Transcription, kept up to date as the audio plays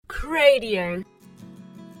Radio.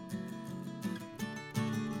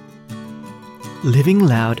 Living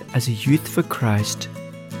Loud as a Youth for Christ,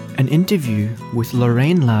 an interview with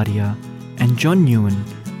Lorraine Ladia and John Nguyen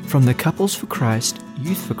from the Couples for Christ,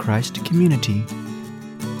 Youth for Christ community.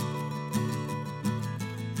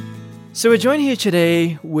 So we're joined here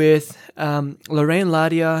today with Lorraine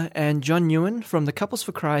Ladia and John Nguyen from the Couples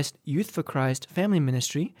for Christ, Youth for Christ family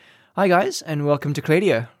ministry. Hi guys, and welcome to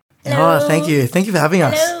Cladio. Hello. Oh, thank you. Thank you for having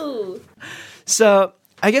us. Hello. So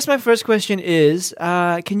I guess my first question is,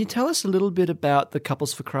 can you tell us a little bit about the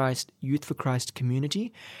Couples for Christ, Youth for Christ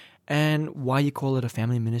community and why you call it a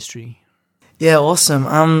family ministry? Yeah,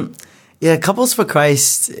 awesome. Couples for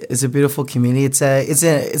Christ is a beautiful community. It's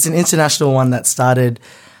an international one that started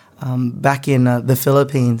back in the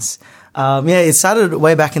Philippines. It started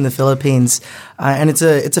way back in the Philippines, and it's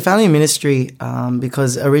a family ministry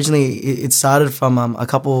because originally it started from a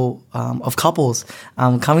couple of couples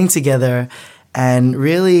coming together and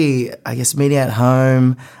really, I guess, meeting at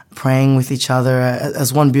home, praying with each other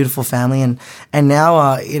as one beautiful family, and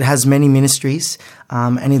now it has many ministries,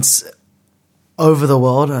 and it's over the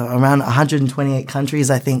world, around 128 countries,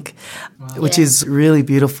 I think, which is really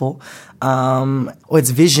beautiful.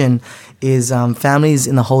 Its vision is families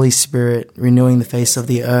in the Holy Spirit renewing the face of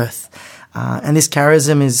the earth. And this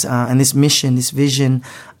charism is, and this mission, this vision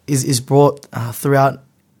is brought throughout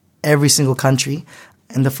every single country.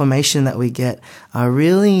 And the formation that we get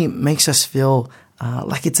really makes us feel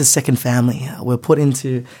like it's a second family. We're put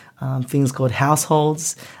into things called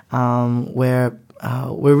households where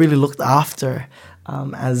we're really looked after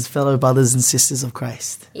as fellow brothers and sisters of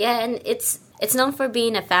Christ. Yeah, and it's known for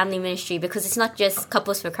being a family ministry because it's not just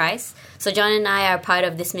Couples for Christ. So John and I are part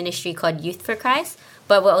of this ministry called Youth for Christ,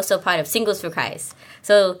 but we're also part of Singles for Christ.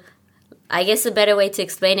 So I guess a better way to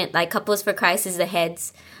explain it, like Couples for Christ is the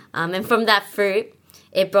heads. And from that fruit,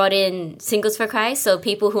 it brought in Singles for Christ, so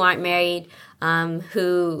people who aren't married,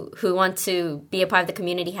 who want to be a part of the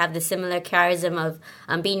community, have the similar charism of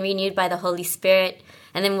being renewed by the Holy Spirit.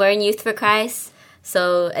 And then we're in Youth for Christ,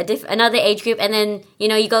 so another age group. And then,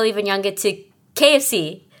 you go even younger to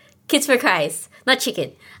KFC, Kids for Christ, not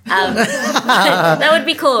chicken. That would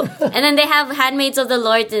be cool. And then they have Handmaids of the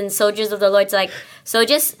Lord and Soldiers of the Lord.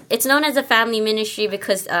 It's known as a family ministry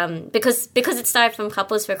because it started from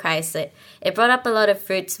Couples for Christ. It brought up a lot of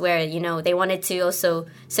fruits where, they wanted to also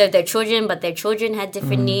serve their children, but their children had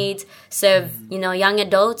different needs. Serve, young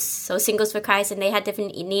adults, so Singles for Christ, and they had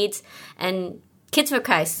different needs. And Kids for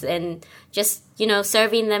Christ, and just,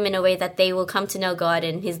 serving them in a way that they will come to know God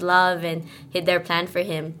and His love and their plan for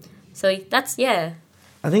Him. So that's,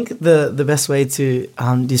 I think the best way to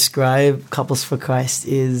describe Couples for Christ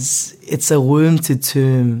is it's a womb to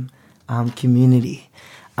tomb community.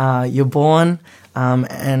 You're born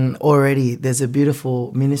and already there's a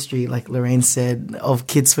beautiful ministry, like Lorraine said, of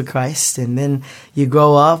Kids for Christ. And then you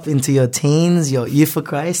grow up into your teens, your Youth for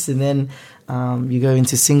Christ, and then you go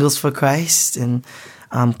into Singles for Christ and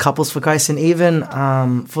Couples for Christ. And even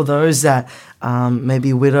for those that may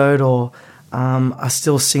be widowed or are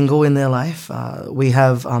still single in their life, we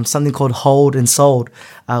have something called Hold and Sold,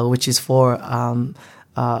 which is for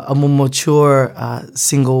a more mature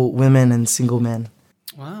single women and single men.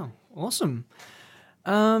 Wow, awesome.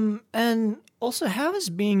 And also, how has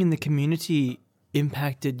being in the community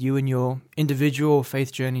impacted you in your individual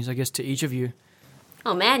faith journeys, I guess, to each of you?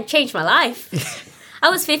 Oh man, changed my life. I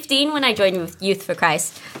was 15 when I joined Youth for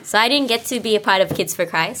Christ, so I didn't get to be a part of Kids for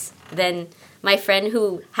Christ. Then my friend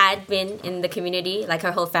who had been in the community, like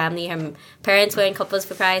her whole family, her parents were in Couples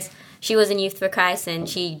for Christ. She was in Youth for Christ, and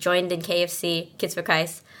she joined in KFC, Kids for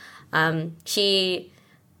Christ. She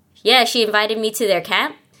invited me to their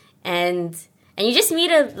camp, and you just meet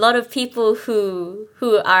a lot of people who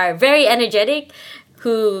are very energetic,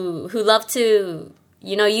 who love to,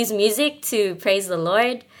 use music to praise the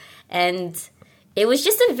Lord. And it was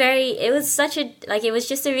just a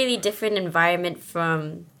really different environment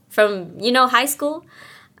from high school.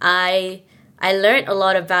 I learned a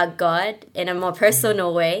lot about God in a more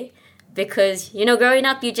personal way because, growing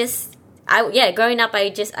up, I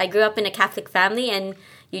grew up in a Catholic family, and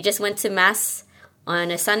you just went to Mass on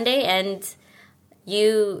a Sunday, and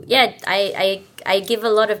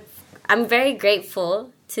I'm very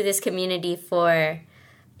grateful to this community for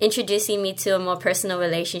introducing me to a more personal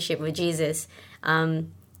relationship with Jesus.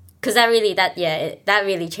 Because that really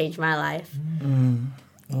changed my life.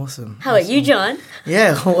 Awesome. How about you, John?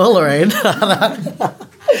 Yeah, well, Lorraine. I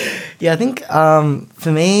think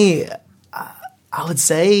for me, I would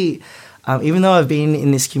say, even though I've been in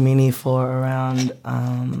this community for around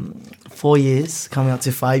 4 years, coming up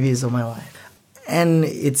to 5 years of my life, and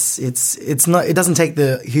it's not. It doesn't take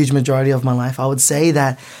the huge majority of my life. I would say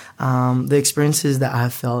that the experiences that I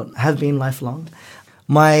have felt have been lifelong.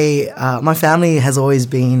 My family has always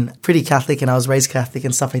been pretty Catholic, and I was raised Catholic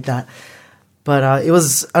and stuff like that. But it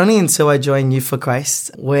was only until I joined Youth for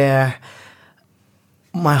Christ where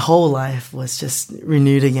my whole life was just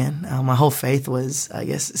renewed again. My whole faith was, I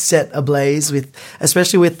guess, set ablaze with,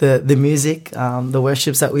 especially with the music, the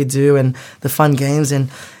worships that we do, and the fun games and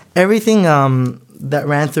everything that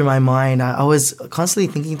ran through my mind. I was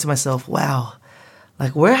constantly thinking to myself, "Wow,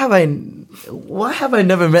 like why have I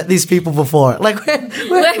never met these people before? Like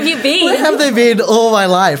where have you been? Where have they been all my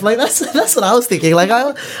life?" Like that's what I was thinking. Like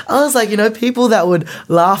I was like, people that would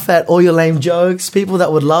laugh at all your lame jokes, people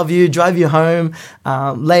that would love you, drive you home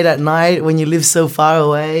late at night when you live so far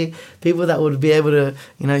away, people that would be able to,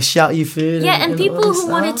 shout you food. Yeah, and people who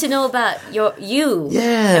wanted to know about you.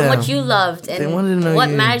 Yeah. And what you loved and they wanted to know what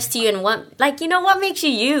you. matters to you and what makes you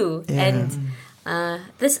you. Yeah. And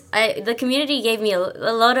the community gave me a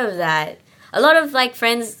lot of that. A lot of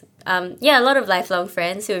friends, a lot of lifelong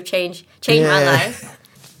friends who have changed my life.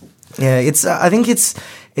 Yeah, I think it's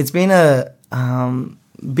been a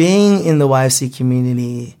being in the YFC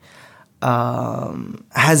community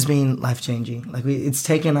has been life-changing. Like it's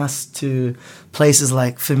taken us to places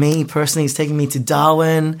like, for me personally, it's taken me to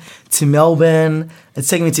Darwin, to Melbourne. It's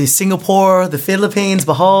taken me to Singapore, the Philippines,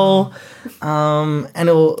 Bohol, and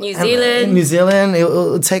New Zealand. It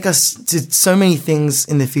will take us to so many things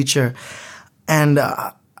in the future. And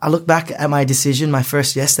I look back at my decision, my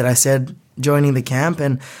first yes that I said joining the camp,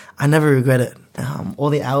 and I never regret it.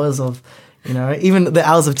 All the hours of, even the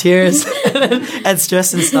hours of tears and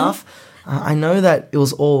stress and stuff. I know that it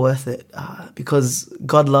was all worth it because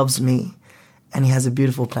God loves me and He has a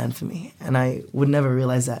beautiful plan for me. And I would never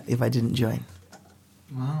realize that if I didn't join.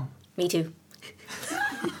 Wow. Me too.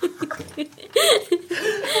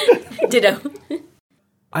 Ditto.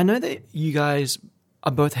 I know that you guys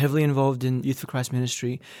are both heavily involved in Youth for Christ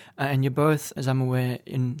ministry, and you're both, as I'm aware,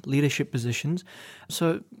 in leadership positions.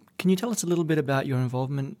 So can you tell us a little bit about your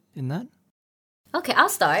involvement in that? Okay, I'll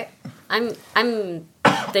start. I'm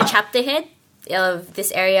the chapter head of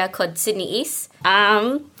this area called Sydney East.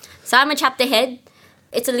 So I'm a chapter head.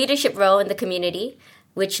 It's a leadership role in the community,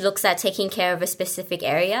 which looks at taking care of a specific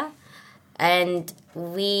area. And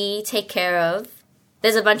we take care of,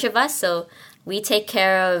 there's a bunch of us, so we take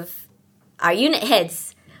care of our unit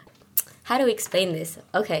heads. How do we explain this?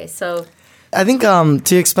 Okay, so I think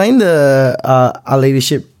to explain our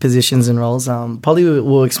leadership positions and roles, Polly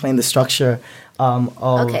will explain the structure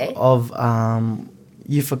of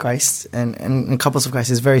Youth for Christ and Couples for Christ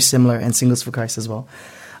is very similar, and Singles for Christ as well.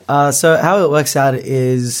 So how it works out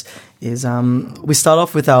is we start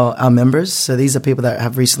off with our members. So these are people that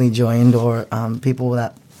have recently joined or people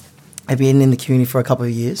that have been in the community for a couple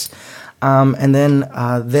of years. And then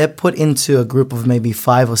they're put into a group of maybe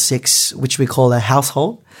 5 or 6, which we call a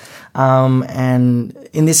household. And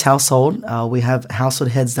in this household, we have household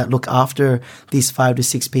heads that look after these 5 to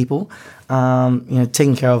 6 people,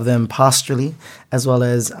 taking care of them pastorally, as well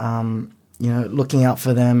as, looking out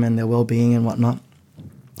for them and their well-being and whatnot.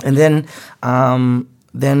 And then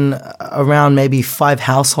around maybe 5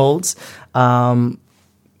 households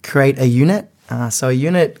create a unit. So a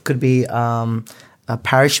unit could be a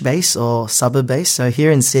parish base or suburb base. So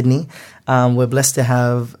here in Sydney, we're blessed to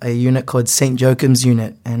have a unit called St. Joachim's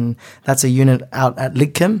Unit, and that's a unit out at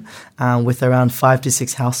Lidcombe with around 5 to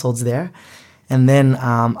 6 households there. And then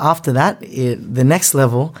after that, the next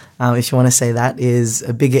level, if you want to say that, is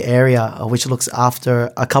a bigger area which looks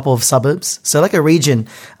after a couple of suburbs. So like a region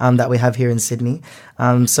that we have here in Sydney.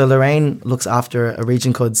 So Lorraine looks after a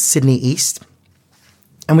region called Sydney East.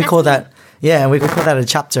 And we call that, we call that a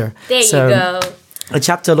chapter. There you go. A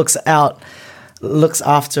chapter looks after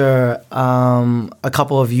a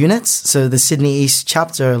couple of units. So the Sydney East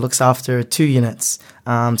chapter looks after 2 units,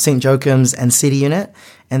 St. Joachim's and City Unit.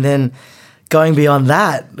 And then going beyond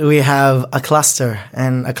that, we have a cluster,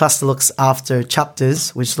 and a cluster looks after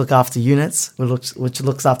chapters, which look after units, which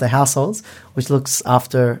looks after households, which looks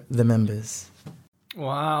after the members.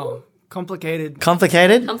 Wow. Complicated.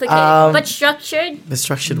 But structured. The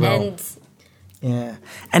structured well. And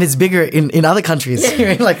and it's bigger in other countries.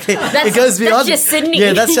 Like it goes beyond. That's just Sydney.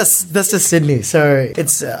 Yeah, that's just Sydney. So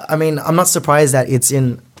it's. I'm not surprised that it's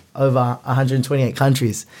in over 128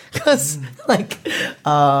 countries, because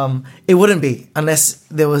it wouldn't be unless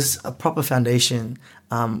there was a proper foundation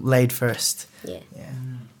laid first. Yeah.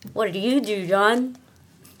 What do you do, John?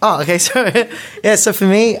 Oh, okay. So for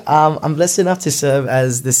me, I'm blessed enough to serve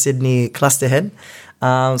as the Sydney cluster head.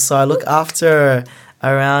 So I look after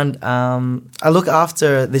around. I look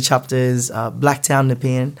after the chapters Blacktown,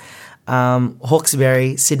 Nepean,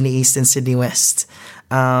 Hawkesbury, Sydney East and Sydney West.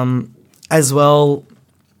 As well,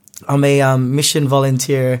 I'm a mission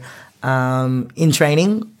volunteer in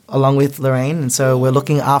training along with Lorraine. And so we're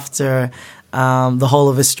looking after the whole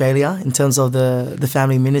of Australia in terms of the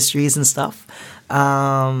family ministries and stuff,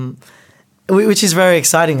 which is very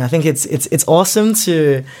exciting. I think it's awesome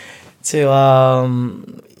to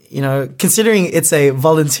considering it's a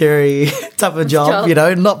voluntary type of job,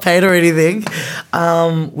 not paid or anything.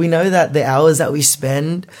 We know that the hours that we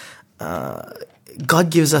spend, God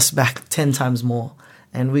gives us back 10 times more.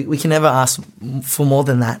 And we can never ask for more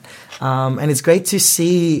than that. And it's great to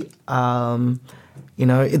see,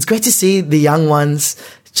 it's great to see the young ones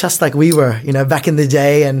just like we were, back in the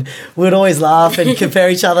day. And we'd always laugh and compare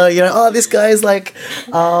each other, this guy is like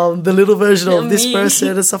the little version of this person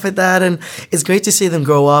and stuff like that. And it's great to see them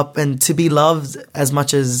grow up and to be loved as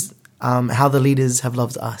much as how the leaders have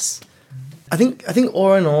loved us. I think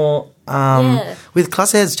all in all, with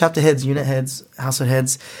cluster heads, chapter heads, unit heads, household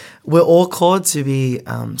heads, we're all called to be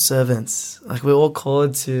servants. Like we're all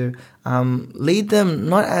called to lead them,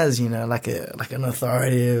 not as like an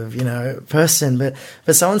authoritative person, but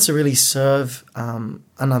someone to really serve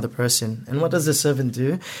another person. And what does the servant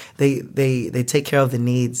do? They take care of the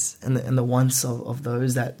needs and the wants of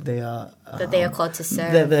those that they are called to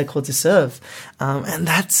serve. That they're called to serve, and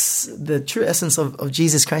that's the true essence of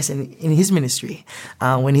Jesus Christ in his ministry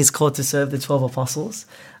when he's called to serve the 12 apostles,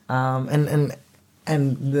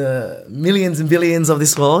 and the millions and billions of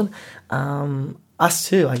this world, us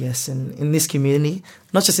too, I guess, in this community,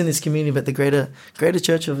 not just in this community, but the greater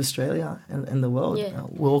church of Australia and the world. Yeah.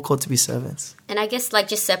 We're all called to be servants. And I guess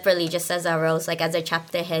just separately, just as our roles, as a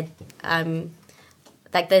chapter head,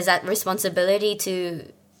 there's that responsibility to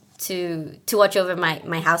watch over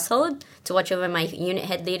my household, to watch over my unit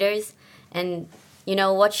head leaders, and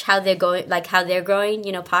watch how they're going, how they're growing,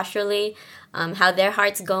 pastorally, how their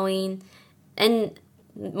heart's going, and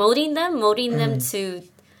molding them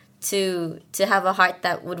to have a heart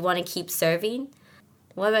that would want to keep serving.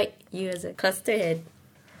 What about you as a cluster head?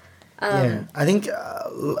 I think,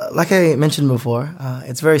 like I mentioned before,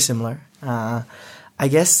 it's very similar. I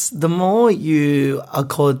guess the more you are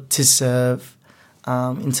called to serve,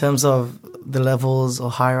 in terms of the levels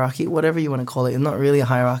or hierarchy, whatever you want to call it, it's not really a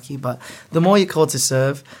hierarchy, but the more you're called to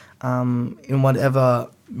serve in whatever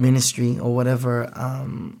ministry or whatever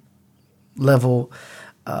level,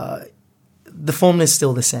 the formula is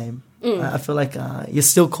still the same. I feel like you're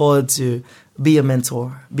still called to be a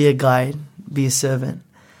mentor, be a guide, be a servant,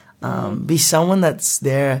 be someone that's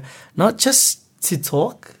there not just to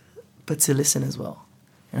talk, but to listen as well.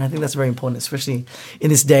 And I think that's very important, especially in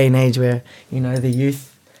this day and age where, the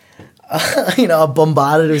youth, are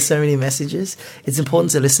bombarded with so many messages. It's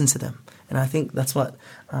important to listen to them. And I think that's what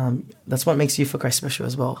makes Youth for Christ special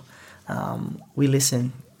as well. We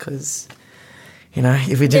listen because,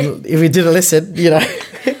 if we didn't listen, we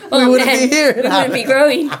wouldn't be here. We wouldn't be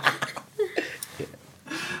growing.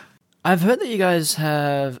 I've heard that you guys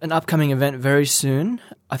have an upcoming event very soon.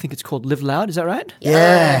 I think it's called Live Loud. Is that right?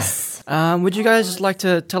 Yes. Would you guys like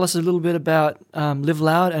to tell us a little bit about Live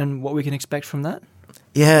Loud and what we can expect from that?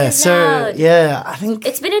 Yeah. Live So Loud. I think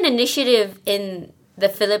It's been an initiative in the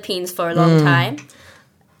Philippines for a long time.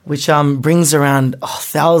 which brings around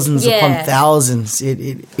thousands upon thousands.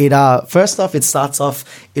 It first off, it starts off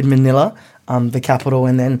in Manila, the capital,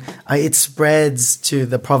 and then it spreads to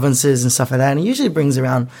the provinces and stuff like that. And it usually brings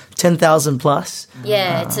around 10,000 plus.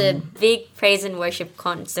 Yeah, it's a big praise and worship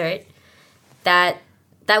concert that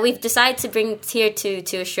we've decided to bring here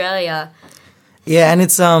to Australia. Yeah, and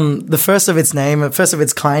it's the first of its name, first of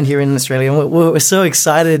its kind here in Australia. And we're so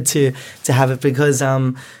excited to have it because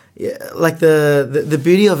the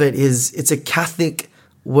beauty of it is it's a Catholic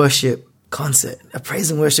worship concert, a praise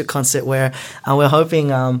and worship concert where we're hoping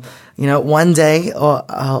one day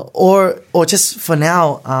or just for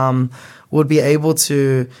now we'll be able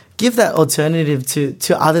to give that alternative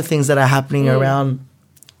to other things that are happening around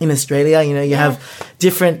in Australia. You have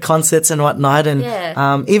different concerts and whatnot, and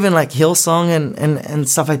even like Hillsong and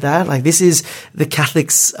stuff like that. Like this is the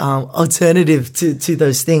Catholics' alternative to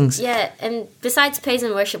those things. Yeah, and besides praise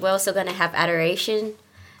and worship, we're also going to have adoration.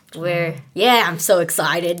 I'm so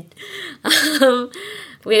excited. We're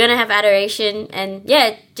going to have adoration and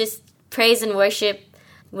just praise and worship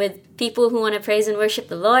with people who want to praise and worship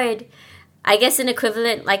the Lord. I guess an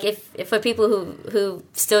equivalent, like if for people who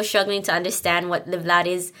still struggling to understand what Live Loud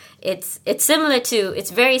is, it's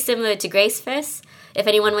very similar to Grace Fest. If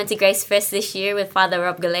anyone went to Grace Fest this year with Father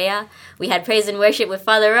Rob Galea, we had praise and worship with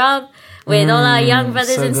Father Rob, with all our young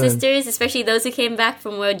brothers and sisters, especially those who came back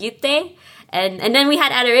from World Youth Day. And then we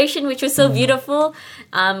had adoration, which was so beautiful.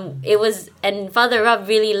 And Father Rob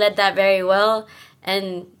really led that very well.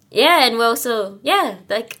 And and we also,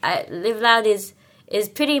 Live Loud is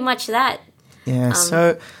pretty much that. Yeah,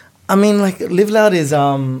 so, I mean, like, Live Loud is,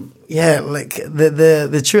 like,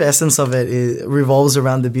 the true essence of it revolves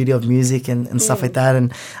around the beauty of music and stuff like that.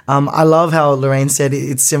 And I love how Lorraine said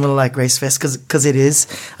it's similar like Grace Fest, because it is.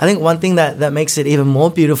 I think one thing that makes it even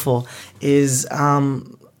more beautiful is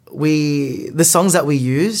the songs that we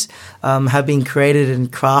use have been created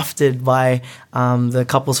and crafted by the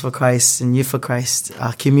Couples for Christ and Youth for Christ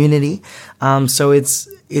community. So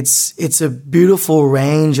it's a beautiful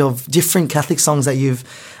range of different Catholic songs that you've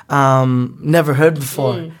never heard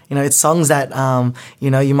before. You know, it's songs that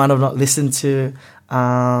you might have not listened to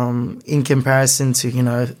in comparison to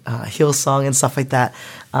Hillsong and stuff like that,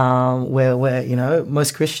 where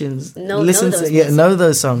most Christians know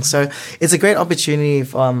those songs. So it's a great opportunity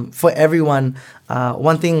for everyone.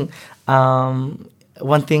 One thing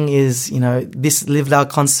is, this Live Loud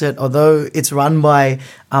concert, although it's run by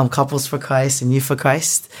Couples for Christ and Youth for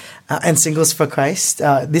Christ and Singles for Christ,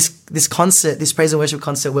 this concert, this praise and worship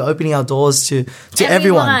concert, we're opening our doors to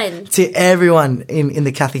everyone in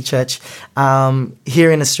the Catholic Church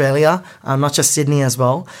here in Australia, not just Sydney as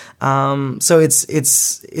well. So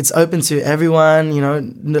it's open to everyone, no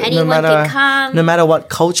matter what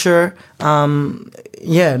culture.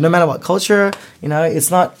 No matter what culture, it's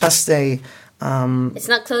not just it's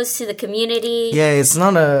not close to the community. Yeah, it's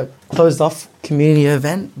not a closed-off community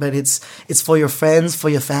event, but it's for your friends, for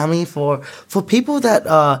your family, for people that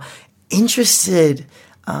are interested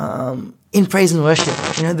in praise and worship.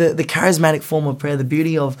 The charismatic form of prayer, the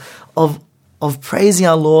beauty of praising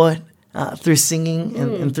our Lord through singing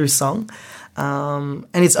and through song. And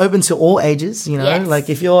it's open to all ages. Yes.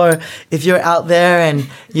 Like if you're out there and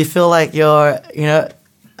you feel like you're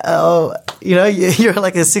you're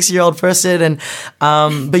like a 6-year-old person, and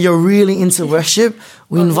but you're really into worship.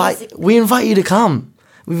 We invite you to come.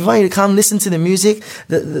 We invite you to come listen to the music,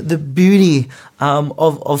 the beauty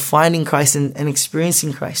of finding Christ and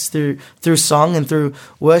experiencing Christ through song and through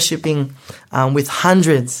worshiping with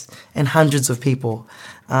hundreds and hundreds of people.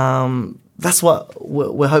 That's what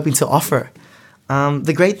we're hoping to offer.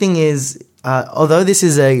 The great thing is, although this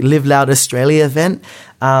is a Live Loud Australia event,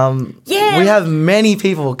 we have many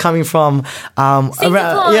people coming from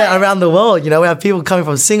around the world. We have people coming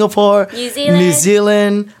from Singapore, New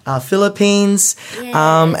Zealand, Philippines,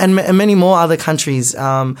 and many more other countries.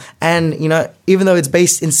 And even though it's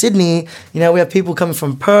based in Sydney, we have people coming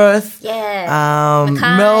from Perth,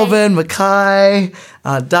 Melbourne, Mackay,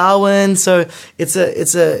 Darwin. So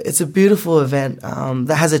it's a beautiful event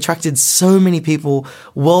that has attracted so many people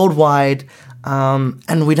worldwide.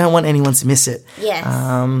 And we don't want anyone to miss it. Yes.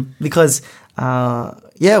 Because,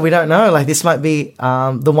 we don't know. Like, this might be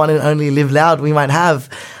the one and only Live Loud we might have.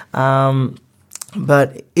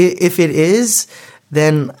 But if it is,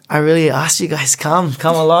 then I really ask you guys, come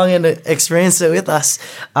along and experience it with us,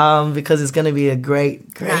 because it's going to be a great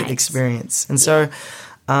experience. And so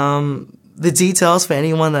the details for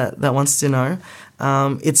anyone that wants to know,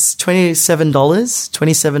 it's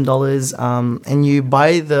 $27, and you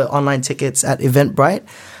buy the online tickets at Eventbrite.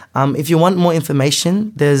 If you want more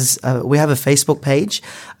information, we have a Facebook page,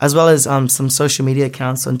 as well as some social media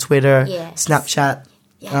accounts on Twitter, Snapchat,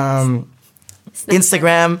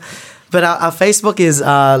 Instagram. But our Facebook is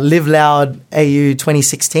Live Loud AU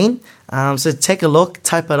 2016. So take a look,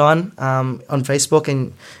 type it on Facebook,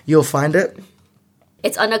 and you'll find it.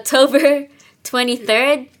 It's on October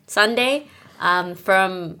 23rd, Sunday.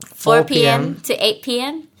 From 4 p.m. to 8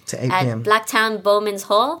 p.m. At Blacktown Bowman's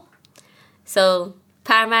Hall. So,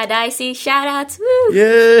 Parramatta Diocese, shout outs. Woo!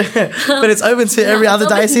 Yeah, but it's open to every other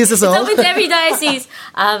diocese as well. It's open to every diocese.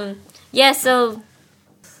 So.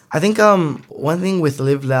 I think one thing with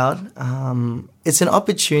Live Loud, it's an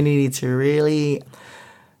opportunity to really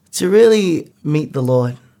meet the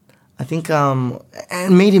Lord. I think, and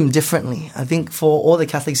meet him differently. I think for all the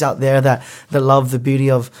Catholics out there that love the beauty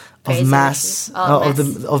of Mass,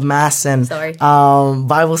 of Mass and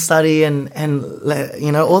Bible study and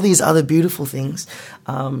all these other beautiful things,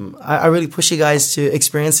 I really push you guys to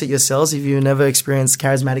experience it yourselves if you've never experienced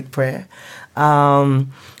charismatic prayer.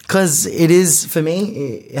 Because it is, for me,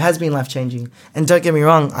 it has been life-changing. And don't get me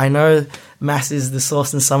wrong, I know Mass is the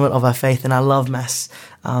source and summit of our faith, and I love Mass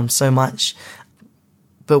so much.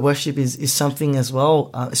 but worship is something as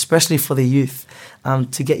well, especially for the youth,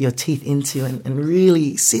 to get your teeth into and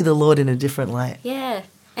really see the Lord in a different light. Yeah.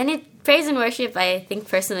 And praise and worship, I think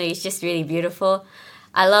personally, is just really beautiful.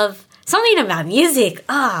 I love something about music.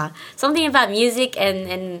 Something about music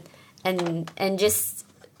and just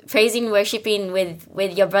praising, worshiping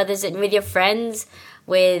with your brothers and with your friends,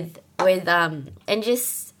 and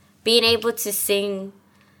just being able to sing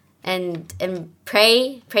and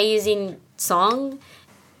pray using song.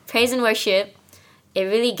 Praise and worship, it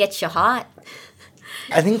really gets your heart.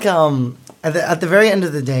 I think at the very end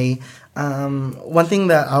of the day, one thing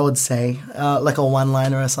that I would say, like a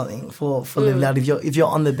one-liner or something for Live Loud, if you're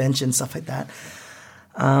on the bench and stuff like that,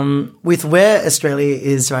 with where Australia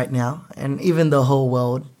is right now, and even the whole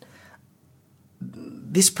world,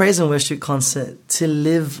 this praise and worship concert to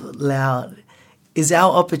live loud is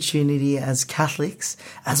our opportunity as Catholics,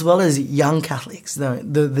 as well as young Catholics,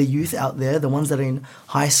 the youth out there, the ones that are in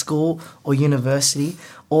high school or university,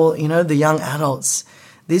 or, the young adults.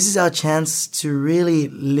 This is our chance to really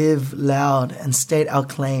live loud and state our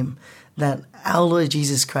claim that our Lord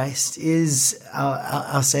Jesus Christ is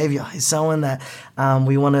our Savior. He's someone that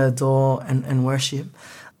we want to adore and worship.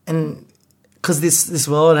 And because this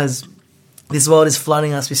world is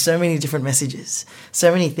flooding us with so many different messages, so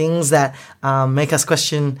many things that make us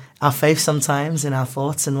question our faith sometimes and our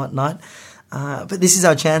thoughts and whatnot. But this is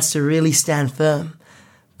our chance to really stand firm.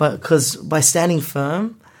 But because by standing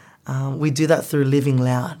firm, we do that through living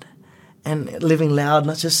loud. And living loud,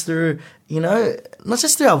 not just through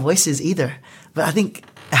our voices either, but I think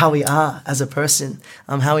how we are as a person,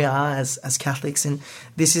 how we are as Catholics. And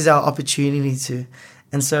this is our opportunity to.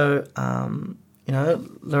 And so,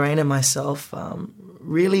 Lorraine and myself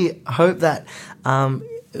really hope that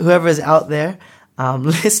whoever is out there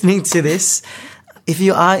listening to this, if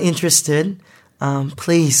you are interested,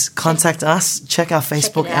 please contact us. Check our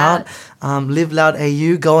Facebook out. Live Loud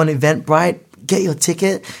AU. Go on Eventbrite. Get your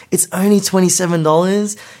ticket. It's only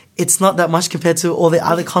 $27. It's not that much compared to all the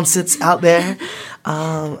other concerts out there.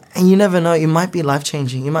 And you never know. It might be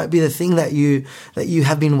life-changing. It might be the thing that you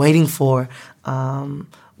have been waiting for.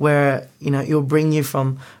 Where it'll bring you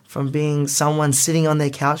from being someone sitting on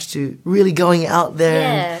their couch to really going out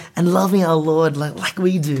there and loving our Lord like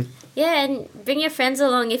we do. Yeah, and bring your friends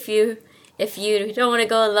along if you don't want to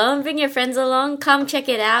go alone. Bring your friends along. Come check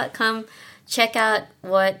it out. Come check out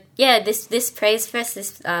this Praise Fest,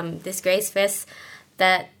 this Grace Fest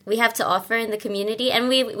that we have to offer in the community, and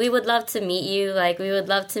we would love to meet you. Like, we would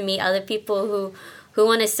love to meet other people who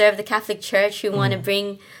want to serve the Catholic Church, who want to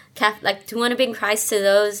bring Christ to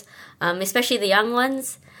those, especially the young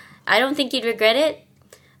ones. I don't think you'd regret it.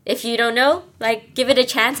 If you don't know, give it a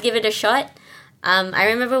chance, give it a shot. I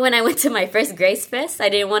remember when I went to my first Grace Fest, I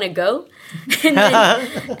didn't want to go.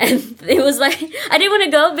 and it was I didn't want to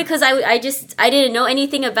go because I didn't know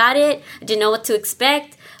anything about it. I didn't know what to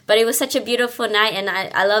expect. But it was such a beautiful night, and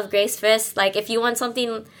I love Grace Fest. If you want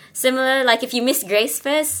something similar, if you miss Grace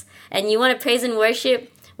Fest and you want to praise and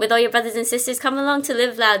worship with all your brothers and sisters, come along to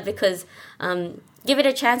Live Loud, because give it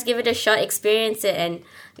a chance, give it a shot, experience it, and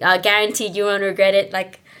guaranteed you won't regret it.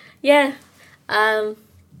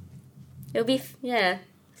 It'll be,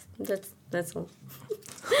 that's all.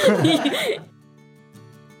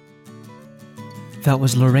 That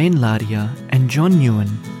was Lorraine Ladia and John Nguyen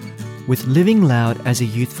with Living Loud as a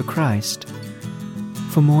Youth for Christ.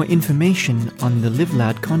 For more information on the Live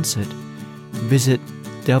Loud concert, visit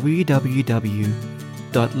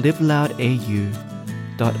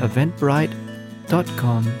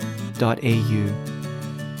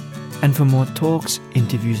www.liveloudau.eventbrite.com.au. And for more talks,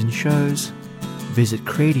 interviews and shows, visit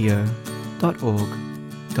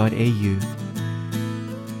cradio.org.au.